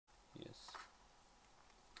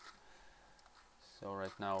So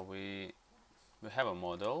right now we have a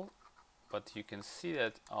model, but you can see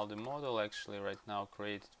that all the model actually right now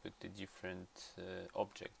created with the different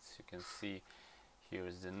objects. You can see here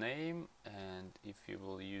is the name, and if you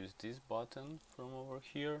will use this button from over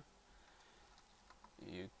here,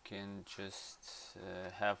 you can just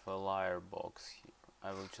have a layer box here.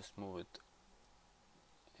 I will just move it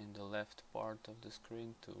in the left part of the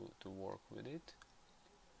screen to work with it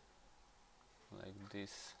like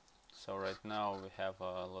this. So right now we have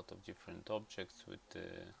a lot of different objects with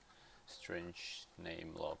strange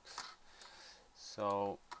name logs.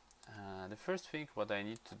 So the first thing what I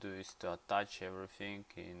need to do is to attach everything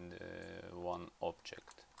in one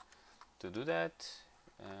object. To do that,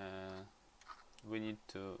 we need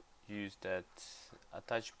to use that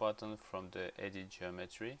attach button from the edit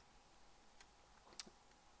geometry.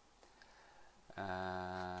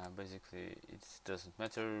 Basically it doesn't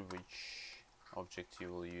matter which object you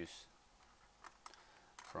will use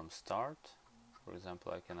from start. For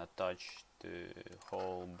example, I can attach the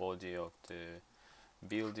whole body of the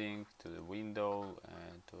building to the window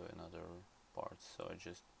and to another part. So I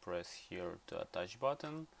just press here to attach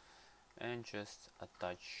button and just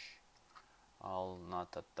attach all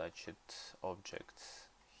not attached objects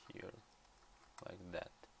here like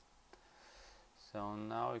that. So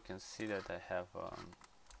now you can see that I have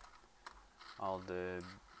all the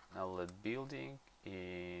building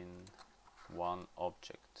in one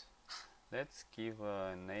object. Let's give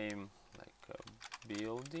a name like a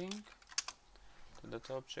building to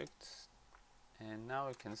that object, and now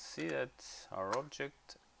we can see that our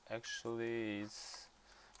object actually is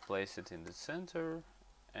placed in the center,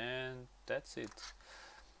 and that's it.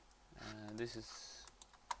 This is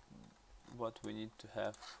what we need to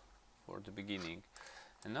have for the beginning.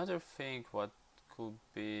 Another thing what could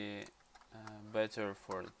be better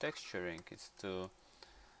for the texturing is to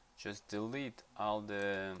just delete all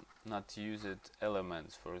the not used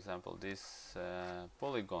elements. For example, these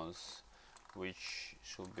polygons which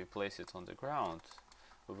should be placed on the ground,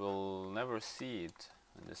 we will never see it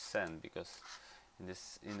in the sand, because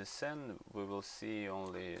in the sand we will see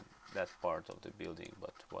only that part of the building,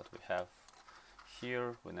 but what we have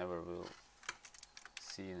here we never will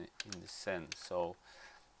see in the sand. So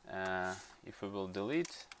if we will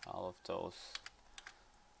delete all of those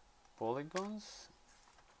polygons,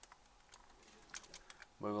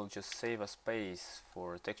 we will just save a space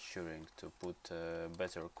for texturing to put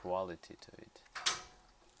better quality to it.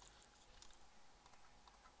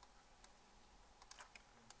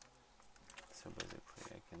 So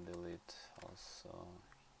basically I can delete also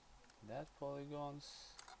that polygons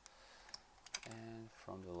and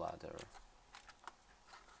from the ladder.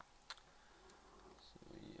 So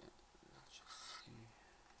yeah, let's just see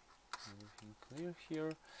everything clear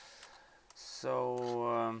here.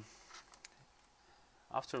 So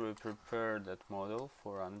after we prepare that model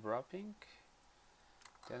for unwrapping,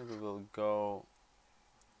 then we will go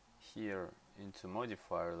here into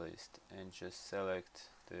modifier list and just select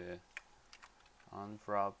the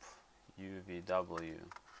unwrap UVW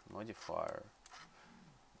modifier.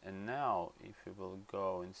 And now if we will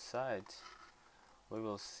go inside, we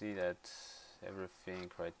will see that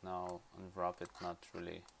everything right now unwrapped not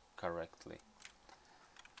really correctly.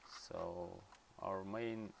 So our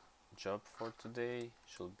main job for today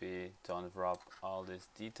should be to unwrap all these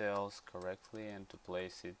details correctly and to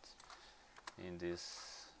place it in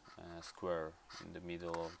this square in the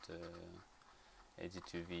middle of the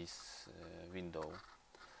Edit2V's window.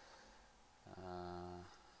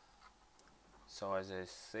 So as I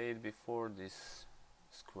said before, this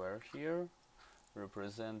square here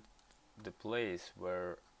represents the place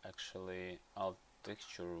where actually all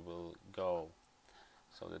texture will go.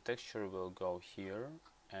 So the texture will go here,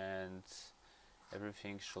 and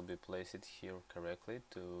everything should be placed here correctly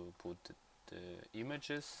to put the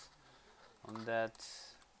images on that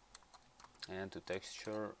and to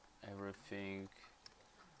texture everything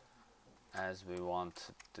as we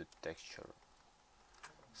want the texture.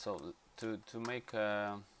 So to make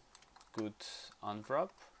a good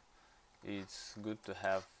unwrap, it's good to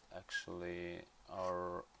have actually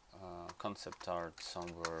our concept art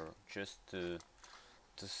somewhere, just to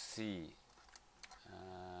see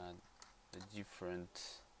the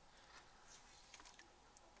different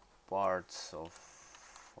parts of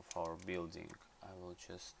our building. I will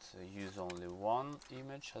just use only one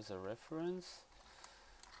image as a reference,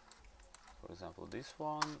 for example this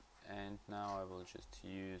one, and now I will just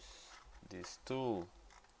use this tool.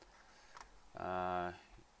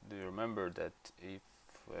 Do you remember that if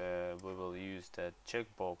we will use that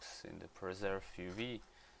checkbox in the preserve UV,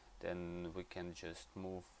 then we can just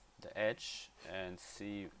move the edge and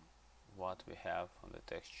see what we have on the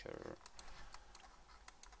texture.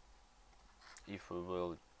 If we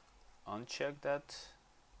will uncheck that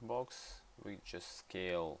box, we just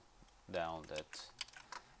scale down that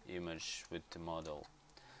image with the model.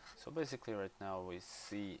 So basically right now we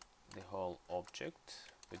see the whole object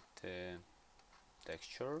with the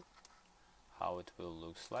texture, how it will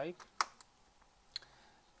looks like.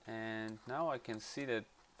 And now I can see that,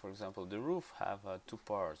 for example, the roof have two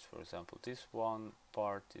parts. For example, this one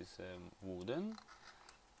part is wooden,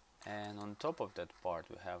 and on top of that part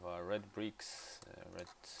we have red bricks, red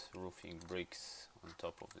roofing bricks on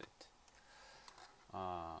top of it.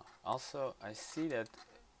 Also, I see that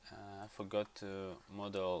I forgot to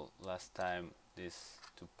model last time these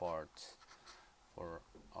two parts for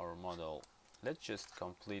our model. Let's just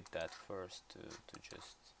complete that first to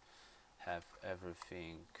just have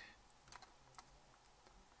everything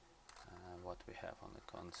what we have on the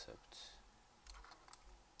concept.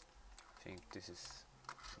 I think this is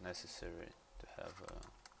necessary to have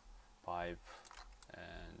a pipe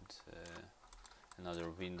and another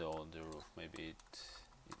window on the roof. Maybe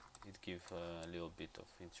it gives a little bit of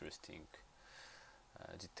interesting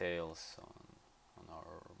details on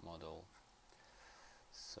our model.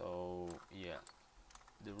 So yeah,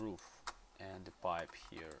 the roof and the pipe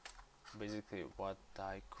here. Basically what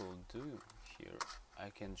I could do here, I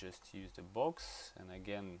can just use the box, and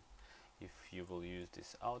again, if you will use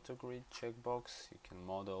this auto grid checkbox, you can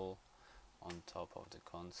model on top of the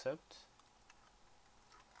concept.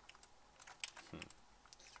 Strange,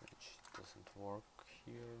 it doesn't work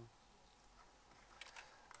here.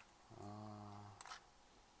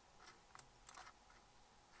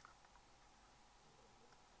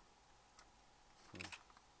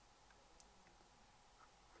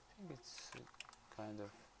 I think it's kind of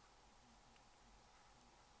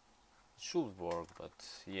should work, but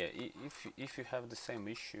yeah, if you have the same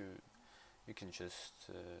issue, you can just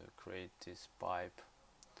create this pipe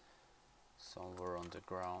somewhere on the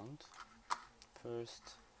ground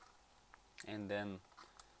first, and then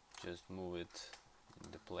just move it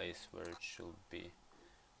in the place where it should be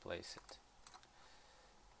placed.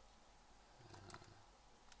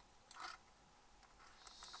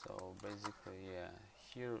 So basically, yeah,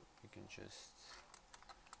 here you can just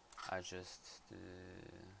adjust the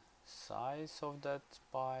size of that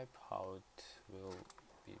pipe, how it will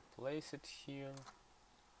be placed here,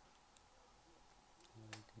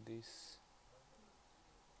 like this.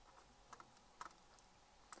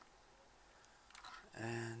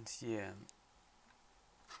 And yeah,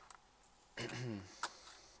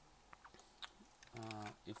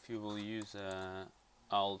 if you will use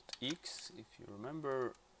Alt X, if you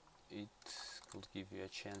remember, it could give you a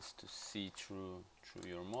chance to see through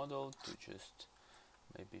your model, to just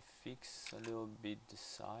maybe fix a little bit the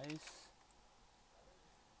size.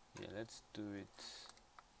 Yeah, let's do it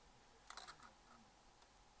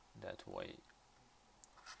that way.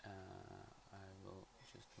 I will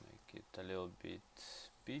just make it a little bit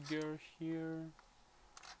bigger here,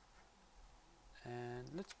 and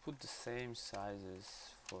let's put the same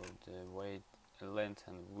sizes for the weight, length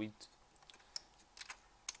and width,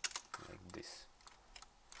 like this.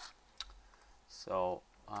 So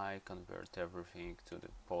I convert everything to the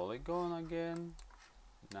polygon again.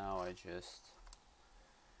 Now I just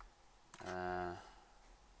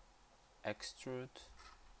extrude.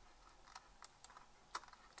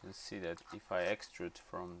 You can see that if I extrude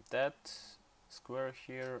from that square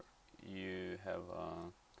here, you have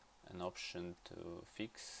an option to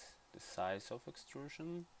fix the size of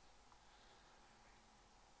extrusion,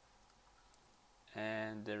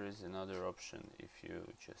 and there is another option. If you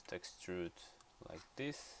just extrude like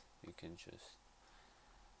this, you can just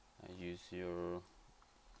use your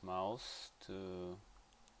mouse to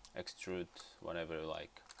extrude whatever you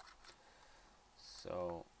like.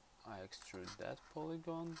 So I extrude that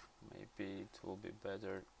polygon. Maybe it will be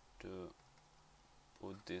better to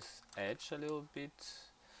put this edge a little bit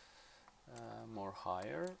more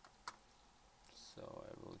higher. So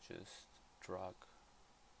I will just drag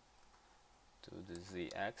to the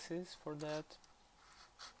z-axis for that.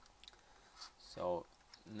 So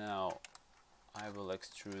now I will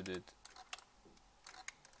extrude it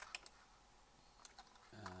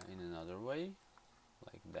in another way,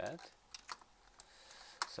 like that.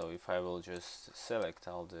 So if I will just select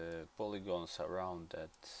all the polygons around that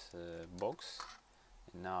box,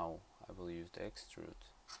 and now I will use the extrude,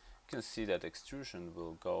 you can see that extrusion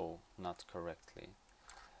will go not correctly.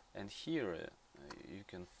 And here you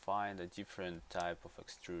can find a different type of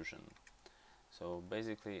extrusion. So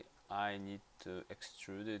basically I need to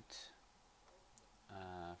extrude it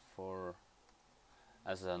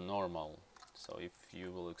as a normal. So if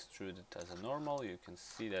you will extrude it as a normal, you can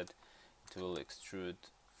see that it will extrude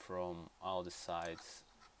from all the sides,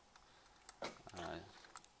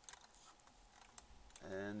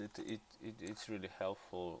 and it's really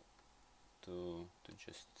helpful to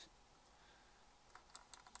just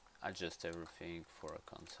adjust everything for a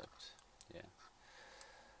concept. Yeah.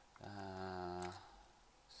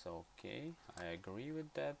 So okay, I agree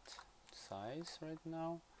with that size right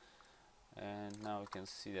now, and now we can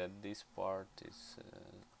see that this part is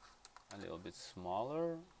a little bit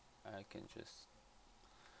smaller. I can just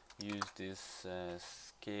use this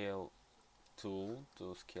scale tool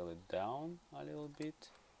to scale it down a little bit,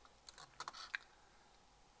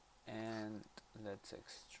 and let's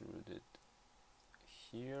extrude it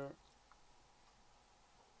here.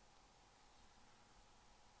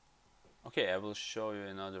 Okay, I will show you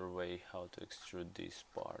another way how to extrude this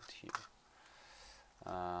part here.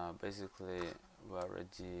 Basically, we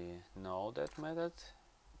already know that method.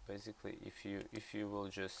 Basically, if you will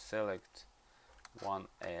just select one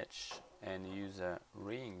edge and use a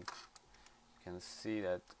ring, you can see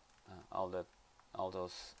that all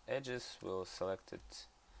those edges will select it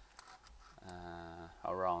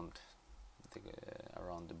around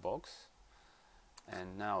the box.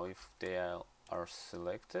 And now, if they are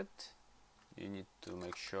selected, you need to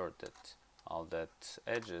make sure that all that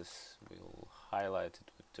edges will highlight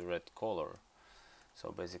it with the red color.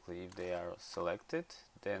 So basically, if they are selected,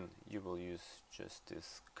 then you will use just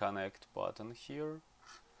this connect button here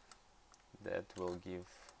that will give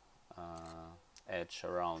edge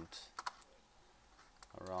around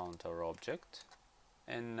our object.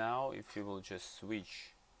 And now if you will just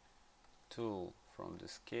switch tool from the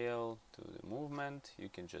scale to the movement, you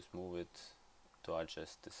can just move it to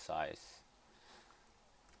adjust the size.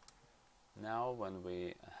 Now when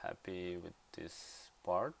we are happy with this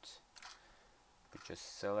part, we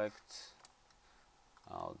just select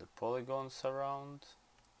all the polygons around,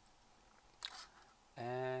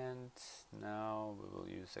 and now we will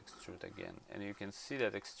use extrude again, and you can see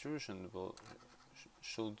that extrusion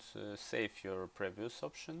should save your previous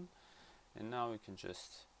option, and now we can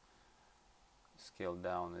just scale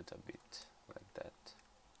down it a bit like that.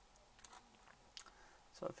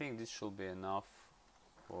 So I think this should be enough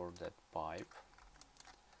for that pipe,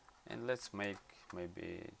 and let's make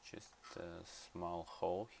maybe just a small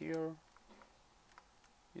hole here.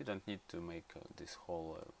 You don't need to make this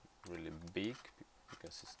hole really big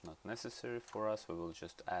because it's not necessary for us. We will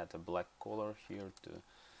just add a black color here to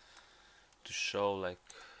show like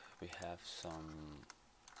we have some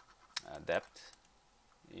depth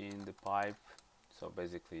in the pipe. So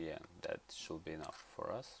basically, yeah, that should be enough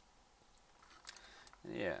for us.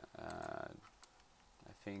 Yeah,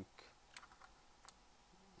 I think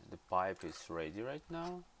the pipe is ready right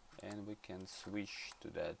now, and we can switch to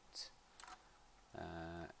that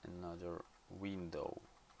another window.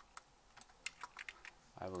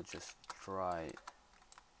 I will just try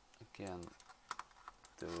again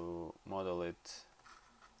to model it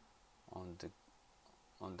on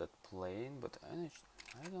that plane, but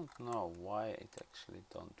I don't know why it actually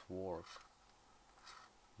don't work.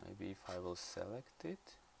 Maybe if I will select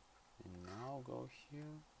it and now go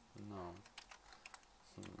here, no.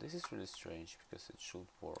 This is really strange because it should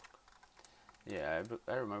work. Yeah,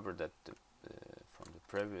 I remember that from the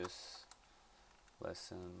previous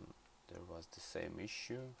lesson there was the same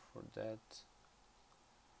issue for that.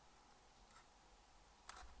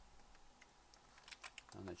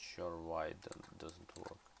 I'm not sure why it doesn't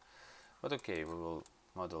work, but okay, we will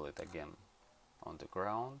model it again on the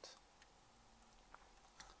ground.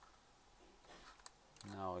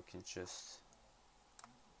 Now I can just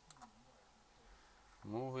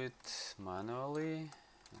move it manually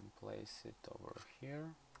and place it over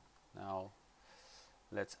here. Now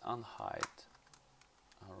let's unhide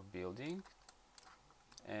our building,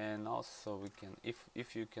 and also we can,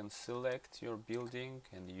 if you can select your building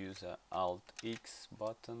and use a Alt X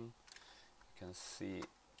button, you can see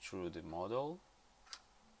through the model.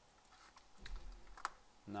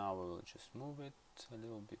 Now we will just move it a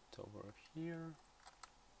little bit over here,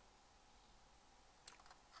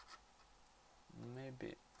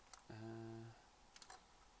 maybe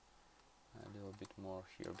a little bit more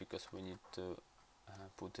here because we need to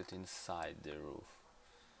put it inside the roof.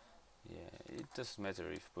 Yeah, it doesn't matter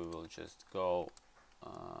if we will just go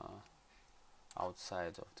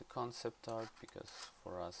outside of the concept art, because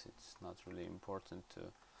for us it's not really important to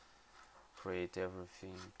create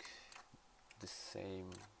everything the same,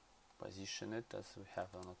 position it as we have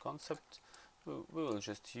on a concept. We will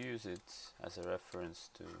just use it as a reference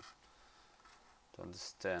to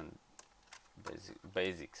understand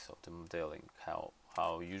basics of the modeling, how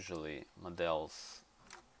how usually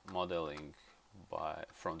modeling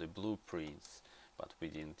from the blueprints, but we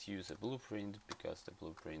didn't use a blueprint because the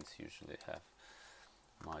blueprints usually have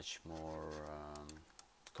much more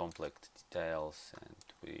complex details, and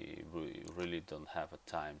we really don't have a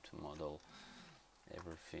time to model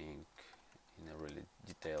everything in a really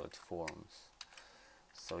detailed forms.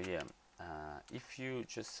 So yeah, if you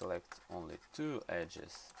just select only two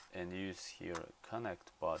edges and use here a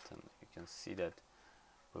connect button, you can see that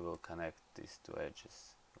we will connect these two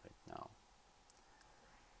edges right now.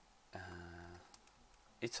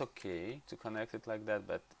 It's okay to connect it like that,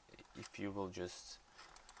 but if you will just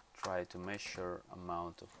try to measure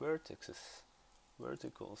amount of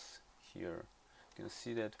verticals here, you can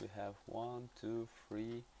see that we have 1, 2,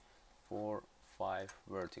 3, 4, 5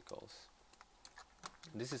 verticals.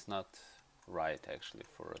 This is not right actually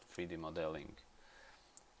for a 3D modeling.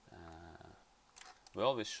 We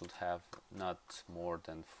always should have not more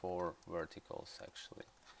than 4 verticals actually.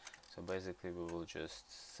 So basically we will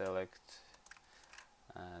just select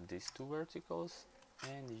these two verticals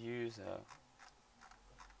and use a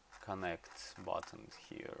connect button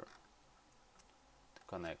here to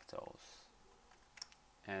connect those,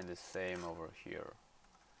 and the same over here.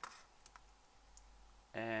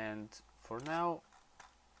 And for now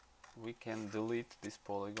we can delete this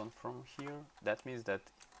polygon from here. That means that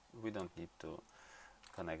we don't need to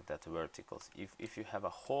connect that verticals. If you have a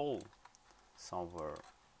hole somewhere,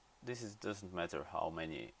 doesn't matter how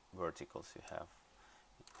many verticals you have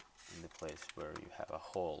in the place where you have a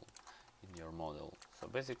hole in your model. So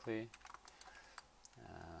basically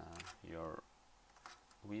your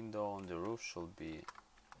window on the roof should be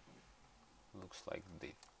looks like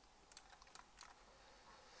this.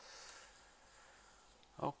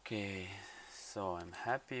 Okay, so I'm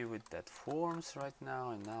happy with that forms right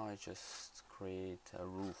now, and now I just create a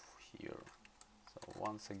roof here. So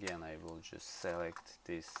once again I will just select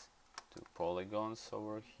these two polygons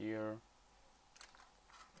over here.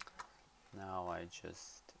 Now I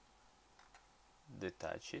just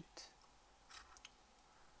detach it,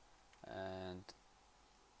 and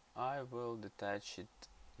I will detach it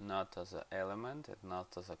not as an element and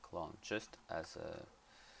not as a clone, just as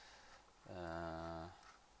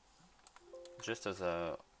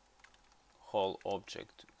a whole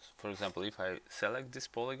object. For example, if I select this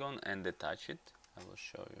polygon and detach it, I will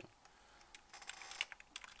show you.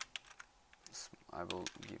 I will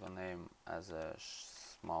give a name as a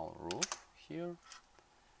small roof here.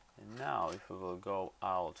 And now if we will go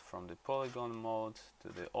out from the polygon mode to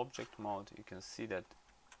the object mode, you can see that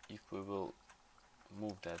if we will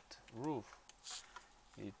move that roof,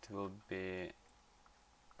 it will be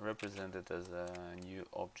represented as a new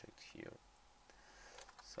object here.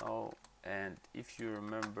 So, and if you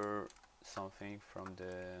remember something from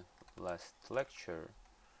the last lecture,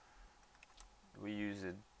 we used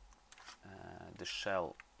the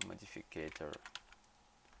shell modificator.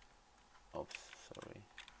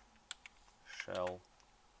 Shell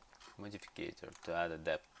modificator to add a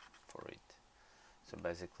depth for it. So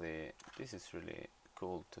basically this is really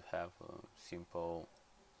cool to have a simple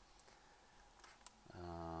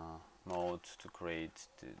mode to create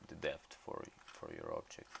the depth for your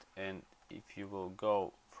object. And if you will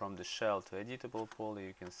go from the shell to editable poly,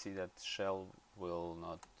 you can see that shell will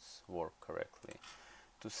not work correctly.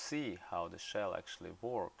 To see how the shell actually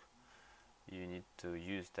work, you need to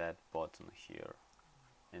use that button here.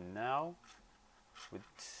 And now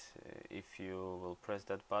if you will press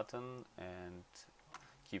that button and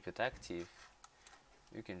keep it active,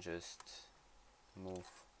 you can just move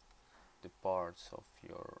the parts of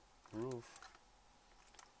your roof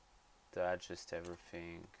to adjust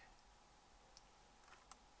everything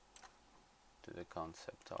to the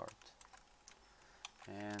concept art.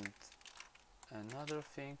 And another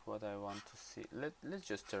thing what I want to see, let's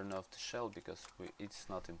just turn off the shell because it's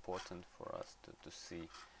not important for us to see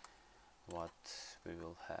what we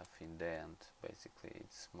will have in the end. Basically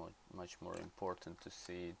it's much more important to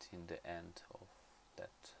see it in the end of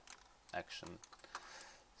that action.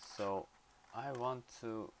 So I want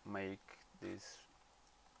to make these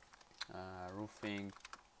roofing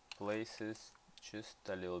places just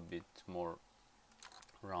a little bit more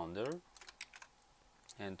rounder,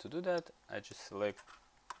 and to do that I just select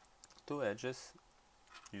two edges,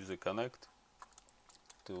 use a connect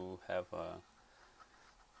to have a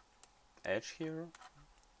edge here,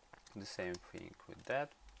 the same thing with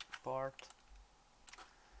that part.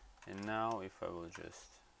 And now if I will just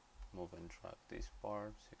move and drag these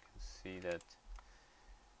parts, you can see that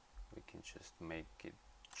we can just make it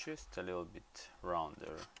just a little bit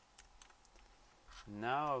rounder.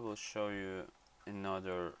 Now I will show you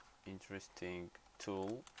another interesting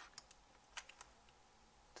tool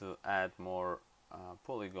to add more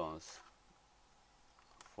polygons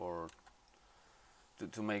for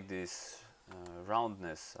to make this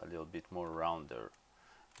roundness a little bit more rounder.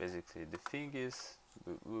 Basically, the thing is,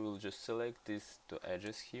 we will just select these two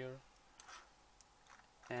edges here,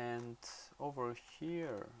 and over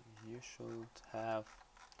here you should have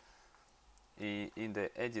in the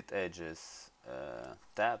edit edges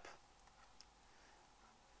tab,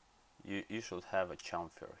 you should have a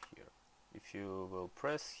chamfer here. If you will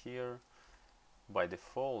press here, by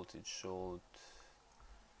default it should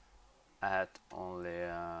add only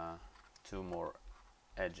 2 more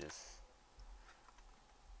edges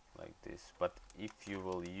like this, but if you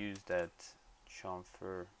will use that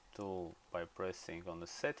chamfer tool by pressing on the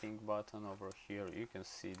setting button over here, you can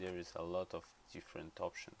see there is a lot of different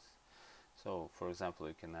options. So for example,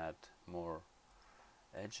 you can add more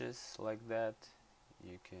edges like that,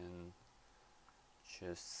 you can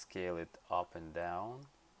just scale it up and down,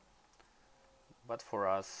 but for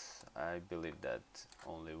us I believe that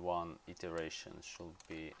only one iteration should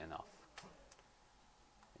be enough,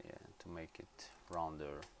 yeah, to make it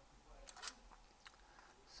rounder.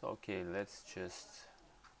 So okay, let's just,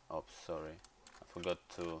 oh sorry, I forgot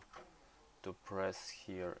to press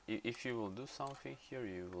here. If you will do something here,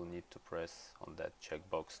 you will need to press on that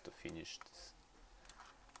checkbox to finish this.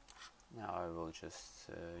 Now I will just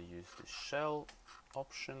use the shell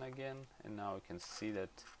option again, and now you can see that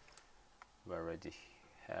we already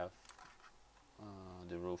have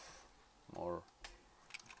the roof more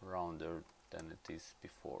rounder than it is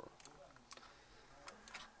before.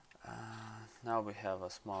 Now we have a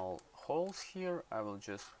small holes here. I will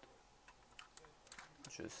just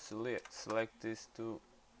select these two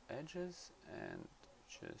edges and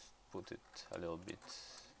just put it a little bit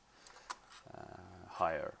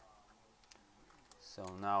higher. So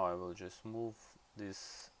now I will just move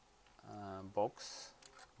this box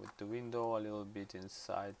with the window a little bit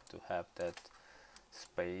inside to have that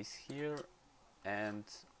space here. And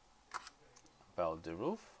about the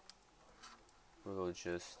roof, we will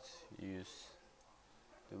just use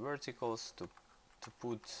the verticals to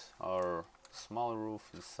put our small roof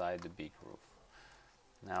inside the big roof.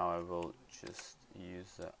 Now I will just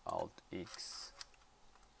use the Alt X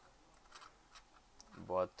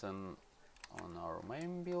button on our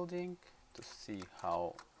main building to see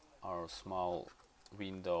how our small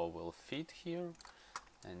window will fit here.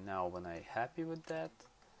 And now when I'm happy with that,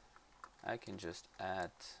 I can just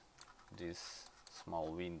add this small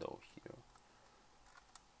window here.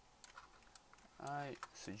 I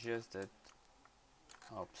suggest that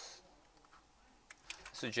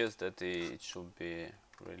it should be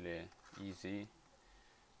really easy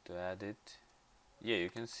to add it. Yeah, you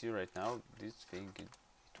can see right now this thing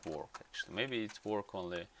it works actually. Maybe it works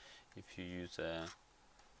only if you use a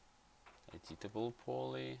editable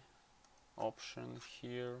poly option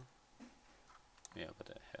here. Yeah, but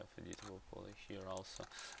I have editable poly here also.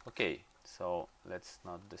 Okay, so let's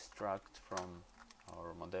not distract from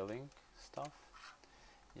our modeling stuff.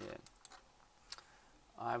 Yeah,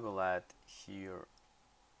 I will add here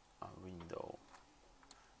a window.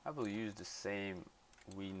 I will use the same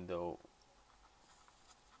window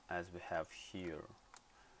as we have here,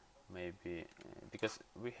 maybe because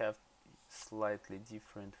we have slightly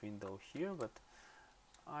different window here, but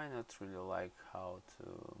I not really like how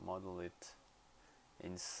to model it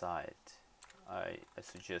inside. I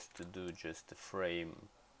suggest to do just a frame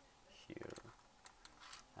here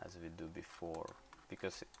as we do before,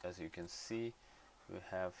 because as you can see we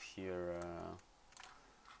have here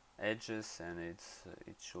edges, and it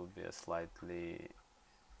should be a slightly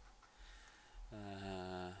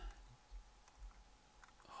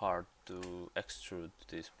hard to extrude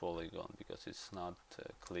this polygon because it's not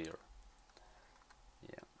clear.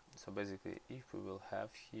 Yeah, so basically if we will have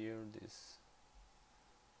here this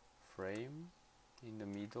frame in the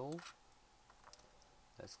middle,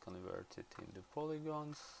 let's convert it into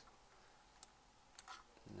polygons.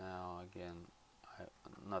 Now again,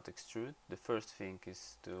 not extrude. The first thing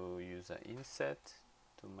is to use an inset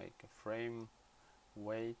to make a frame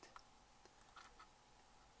weight.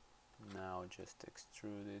 Now just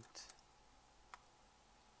extrude it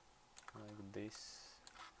like this,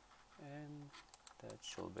 and that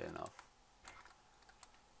should be enough.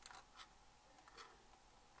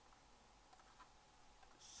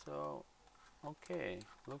 So okay,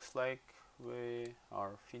 looks like we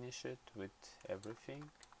are finished with everything.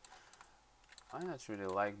 I not really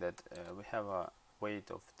like that we have a weight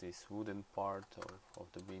of this wooden part of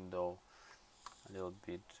the window a little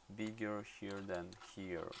bit bigger here than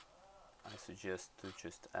here. I suggest to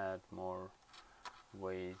just add more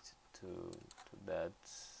weight to that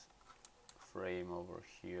frame over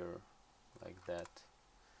here like that,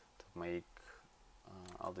 to make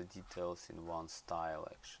all the details in one style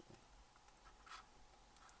actually.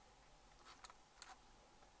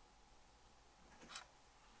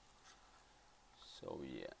 So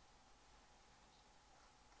yeah,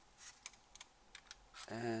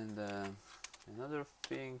 and another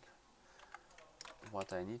thing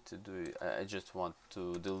what I need to do, I just want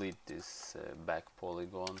to delete this back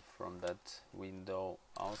polygon from that window.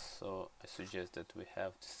 Also, I suggest that we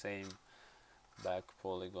have the same back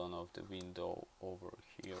polygon of the window over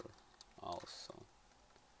here also.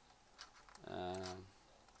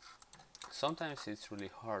 Sometimes it's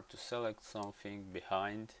really hard to select something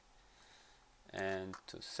behind, and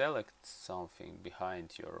to select something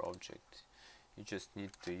behind your object you just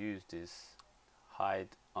need to use this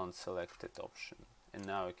hide unselected option, and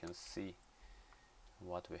now you can see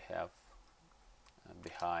what we have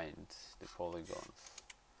behind the polygons,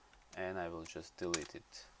 and I will just delete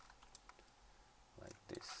it like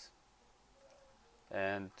this.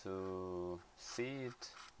 And to see it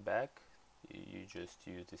back, you just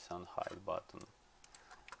use this unhide button.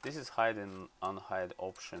 This is hide and unhide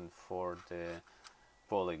option for the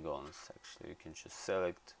polygons. Actually, you can just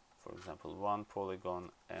select, for example, one polygon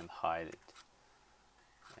and hide it,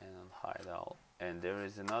 and unhide all. And there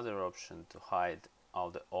is another option to hide all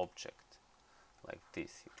the object, like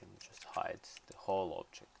this. You can just hide the whole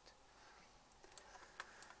object.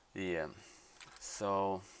 Yeah.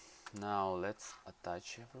 So now let's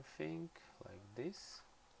attach everything like this,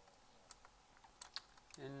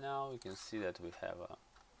 and now you can see that we have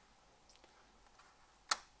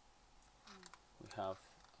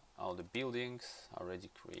all the buildings already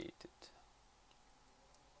created.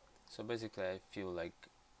 So basically I feel like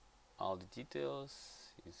all the details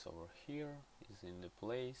is over here, is in the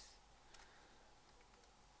place.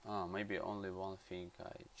 Maybe only one thing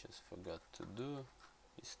I just forgot to do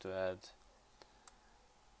is to add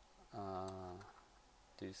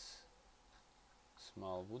this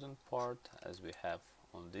small wooden part as we have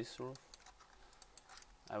on this roof.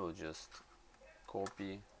 I will just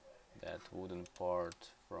copy that wooden part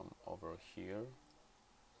from over here.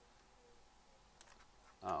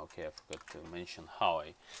 Okay, I forgot to mention how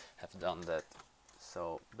I have done that.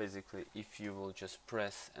 So basically, if you will just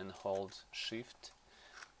press and hold shift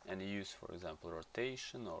and use, for example,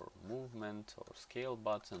 rotation or movement or scale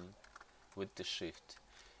button with the shift,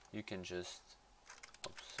 you can just,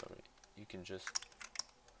 you can just,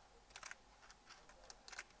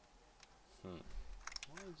 why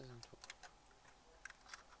it doesn't work?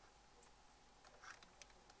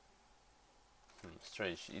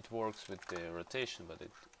 Strange, it works with the rotation, but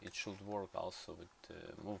it should work also with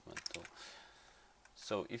the movement tool.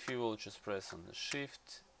 So if you will just press on the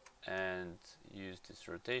shift and use this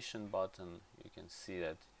rotation button, you can see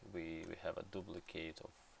that we have a duplicate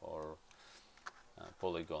of our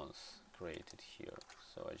polygons created here.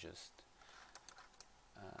 So I just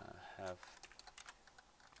have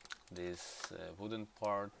this wooden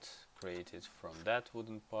part created from that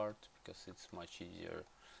wooden part, because it's much easier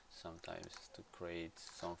sometimes to create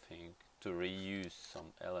something, to reuse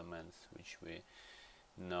some elements which we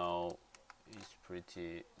know is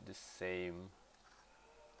pretty the same.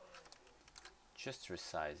 Just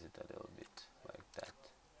resize it a little bit like that.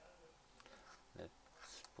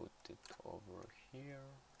 Let's put it over here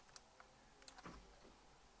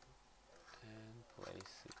and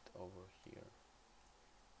place it over here.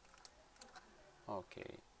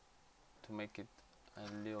 Okay, to make it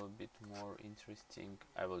a little bit more interesting,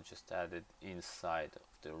 I will just add it inside of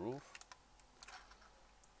the roof,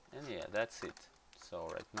 and yeah, that's it. So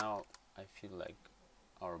right now I feel like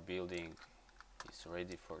our building is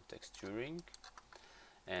ready for texturing,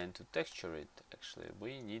 and to texture it actually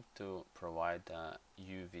we need to provide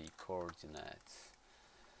UV coordinates,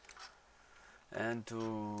 and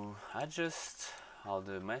to adjust all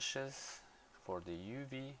the meshes for the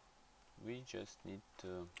UV we just need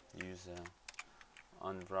to use a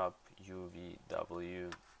unwrap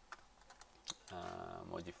UVW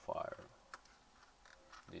modifier,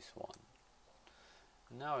 this one.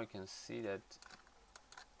 Now you can see that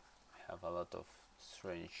we have a lot of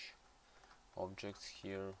strange objects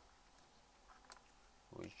here,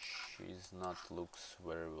 which is not looks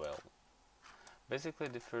very well. Basically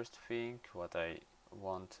the first thing what I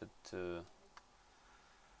wanted to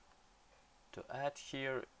add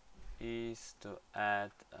here is to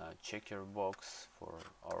add a checker box for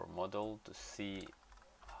our model to see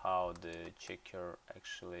how the checker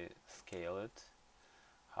actually scale it,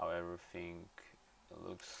 how everything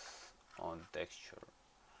looks on texture.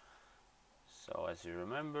 So as you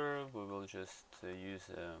remember, we will just use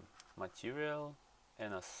a material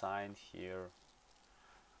and assign here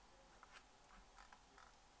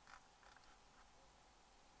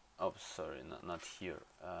not here,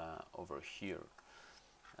 over here.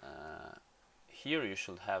 Here you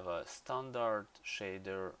should have a standard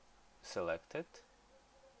shader selected,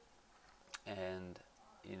 and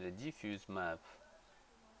in the diffuse map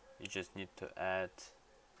you just need to add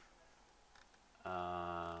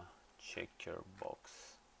a checker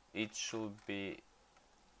box. It should be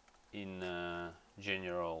in a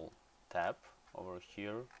general tab over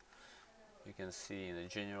here. You can see in the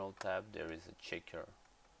general tab there is a checker.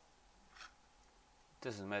 It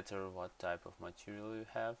doesn't matter what type of material you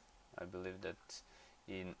have. I believe that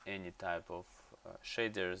in any type of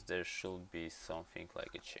shaders there should be something like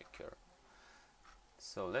a checker.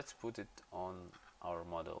 So let's put it on our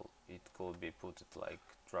model. It could be put like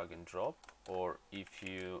drag and drop, or if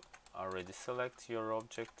you already select your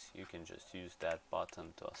object, you can just use that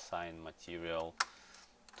button to assign material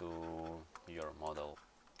to your model.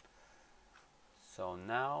 So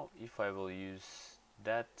now if I will use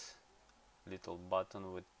that little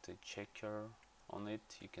button with the checker on it,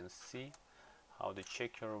 you can see how the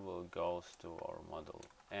checker will go to our model.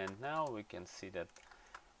 And now we can see that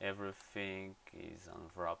everything is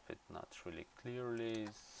unwrapped not really clearly.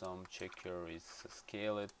 Some checker is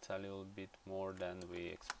scaled a little bit more than we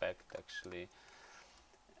expect actually,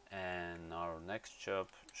 and our next job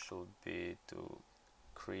should be to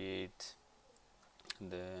create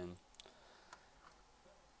the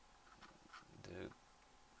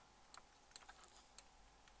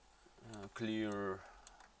clear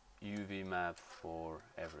UV map for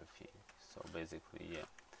everything. So basically, yeah,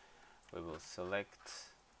 we will select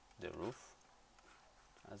the roof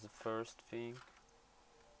as the first thing,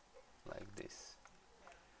 like this,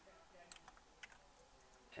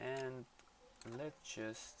 and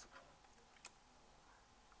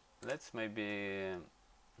let's maybe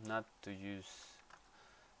not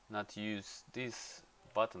use this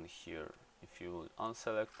button here. If you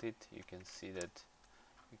unselect it, you can see that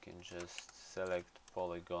you can just select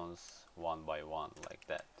polygons one by one like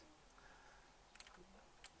that.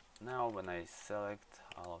 Now when I select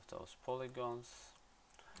all of those polygons,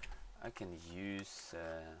 I can use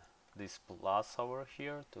this plus over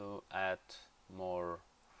here to add more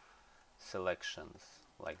selections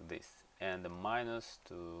like this, and the minus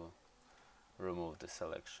to remove the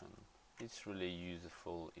selection. It's really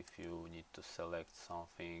useful if you need to select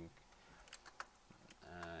something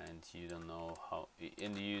and you don't know how,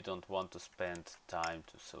 and you don't want to spend time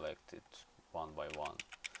to select it one by one.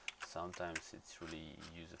 Sometimes it's really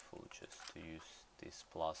useful just to use this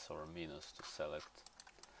plus or minus to select.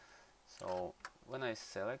 So when I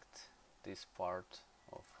select this part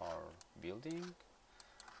of our building,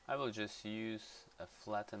 I will just use a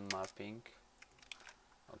flatten mapping.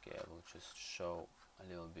 Okay, I will just show a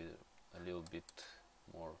little bit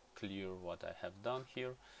more clear what I have done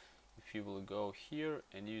here. If you will go here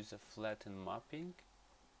and use a flatten mapping,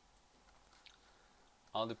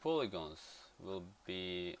 all the polygons will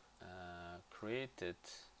be created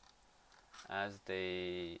as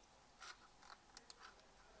they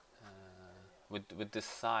with the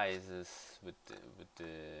sizes, with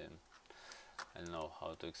the I don't know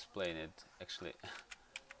how to explain it actually.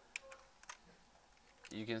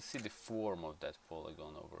 You can see the form of that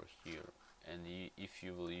polygon over here, and if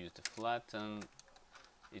you will use the flatten,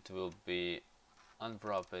 it will be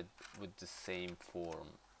unwrapped with the same form.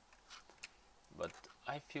 But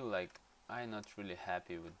I feel like I'm not really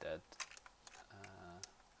happy with that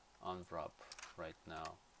unwrap right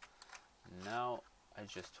now. Now I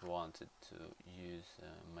just wanted to use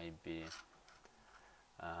maybe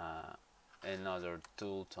another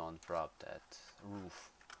tool to unwrap that roof.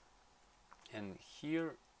 And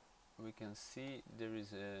here we can see there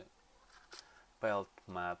is a pelt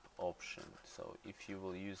map option. So if you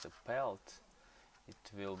will use a pelt,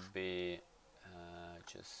 it will be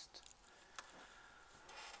just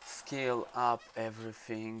scale up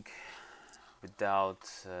everything without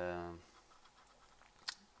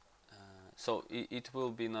so it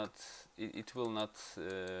will not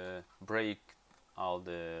break all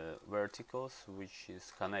the verticals which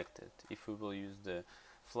is connected. If we will use the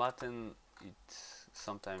flatten,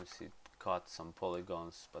 sometimes it cuts some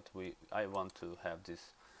polygons, but I want to have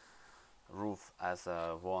this roof as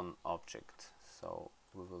a one object, so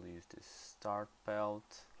we will use this start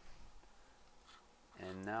pelt,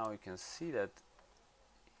 and now you can see that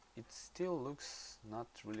it still looks not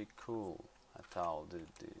really cool at all. The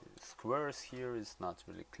squares here is not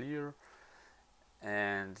really clear,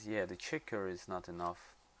 and yeah, the checker is not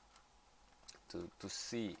enough to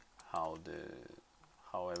see how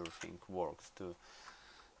everything works, to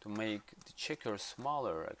To make the checker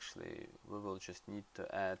smaller, actually, we will just need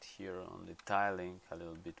to add here on the tiling a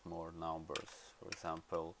little bit more numbers. For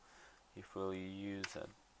example, if we'll use a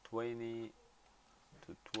 20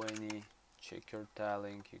 to 20 checker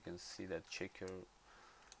tiling, you can see that checker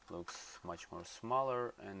looks much more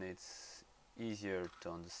smaller and it's easier to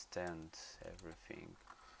understand everything.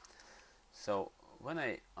 So when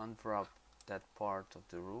I unwrap that part of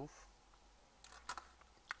the roof,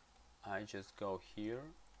 I just go here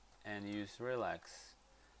and use relax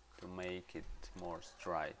to make it more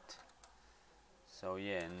straight. So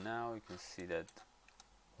yeah, now you can see that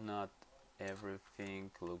not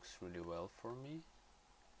everything looks really well for me.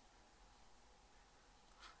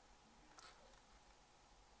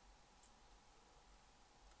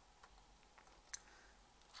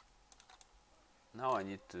 Now I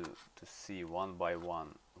need to see one by one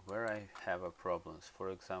where I have a problems.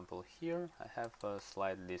 For example, here I have a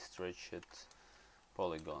slightly stretched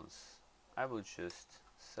polygons. I will just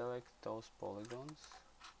select those polygons,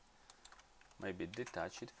 maybe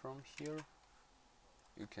detach it from here.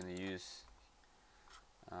 You can use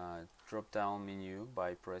drop down menu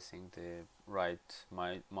by pressing the right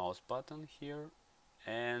mouse button here,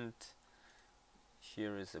 and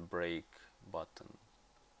here is a break button.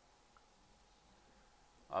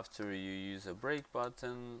 After you use a break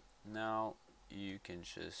button, now you can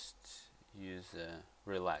just use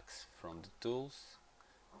relax from the tools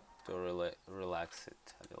to relax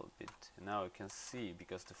it a little bit. And now you can see,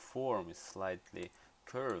 because the form is slightly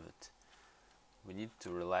curved, we need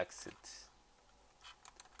to relax it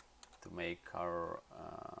to make our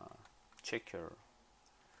checker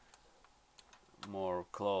more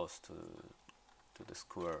close to the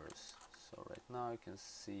squares. So right now you can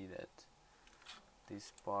see that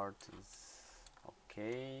this part is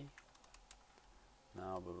okay.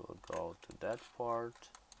 Now we will go to that part.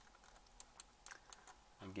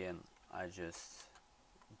 Again, I just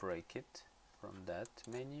break it from that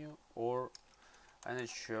menu, or I'm not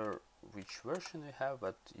sure which version you have,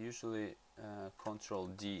 but usually Control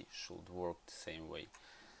D should work the same way.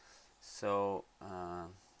 So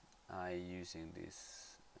I using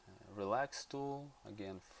this relax tool,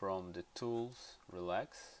 again from the tools,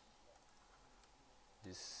 relax.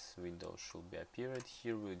 This window should be appeared.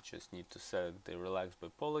 Here we just need to select the relax by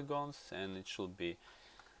polygons, and it should be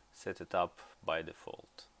set it up by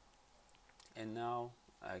default. And now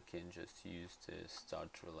I can just use the start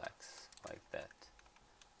relax like that.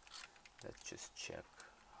 Let's just check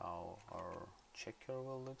how our checker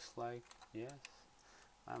will looks like. Yes,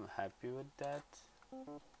 I'm happy with that.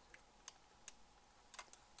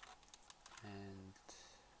 And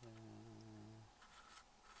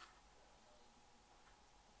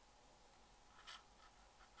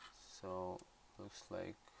so looks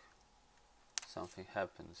like something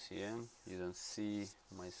happens here. You don't see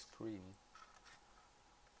my screen.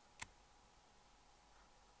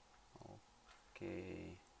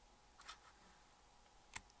 Okay.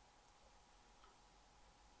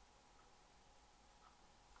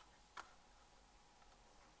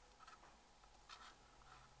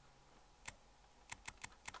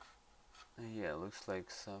 Yeah, looks like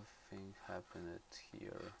something happened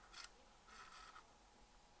here.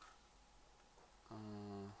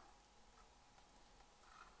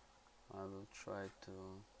 I will try to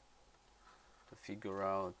figure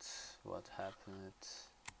out what happened.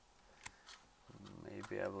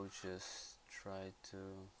 Maybe I will just try to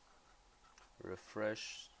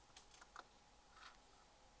refresh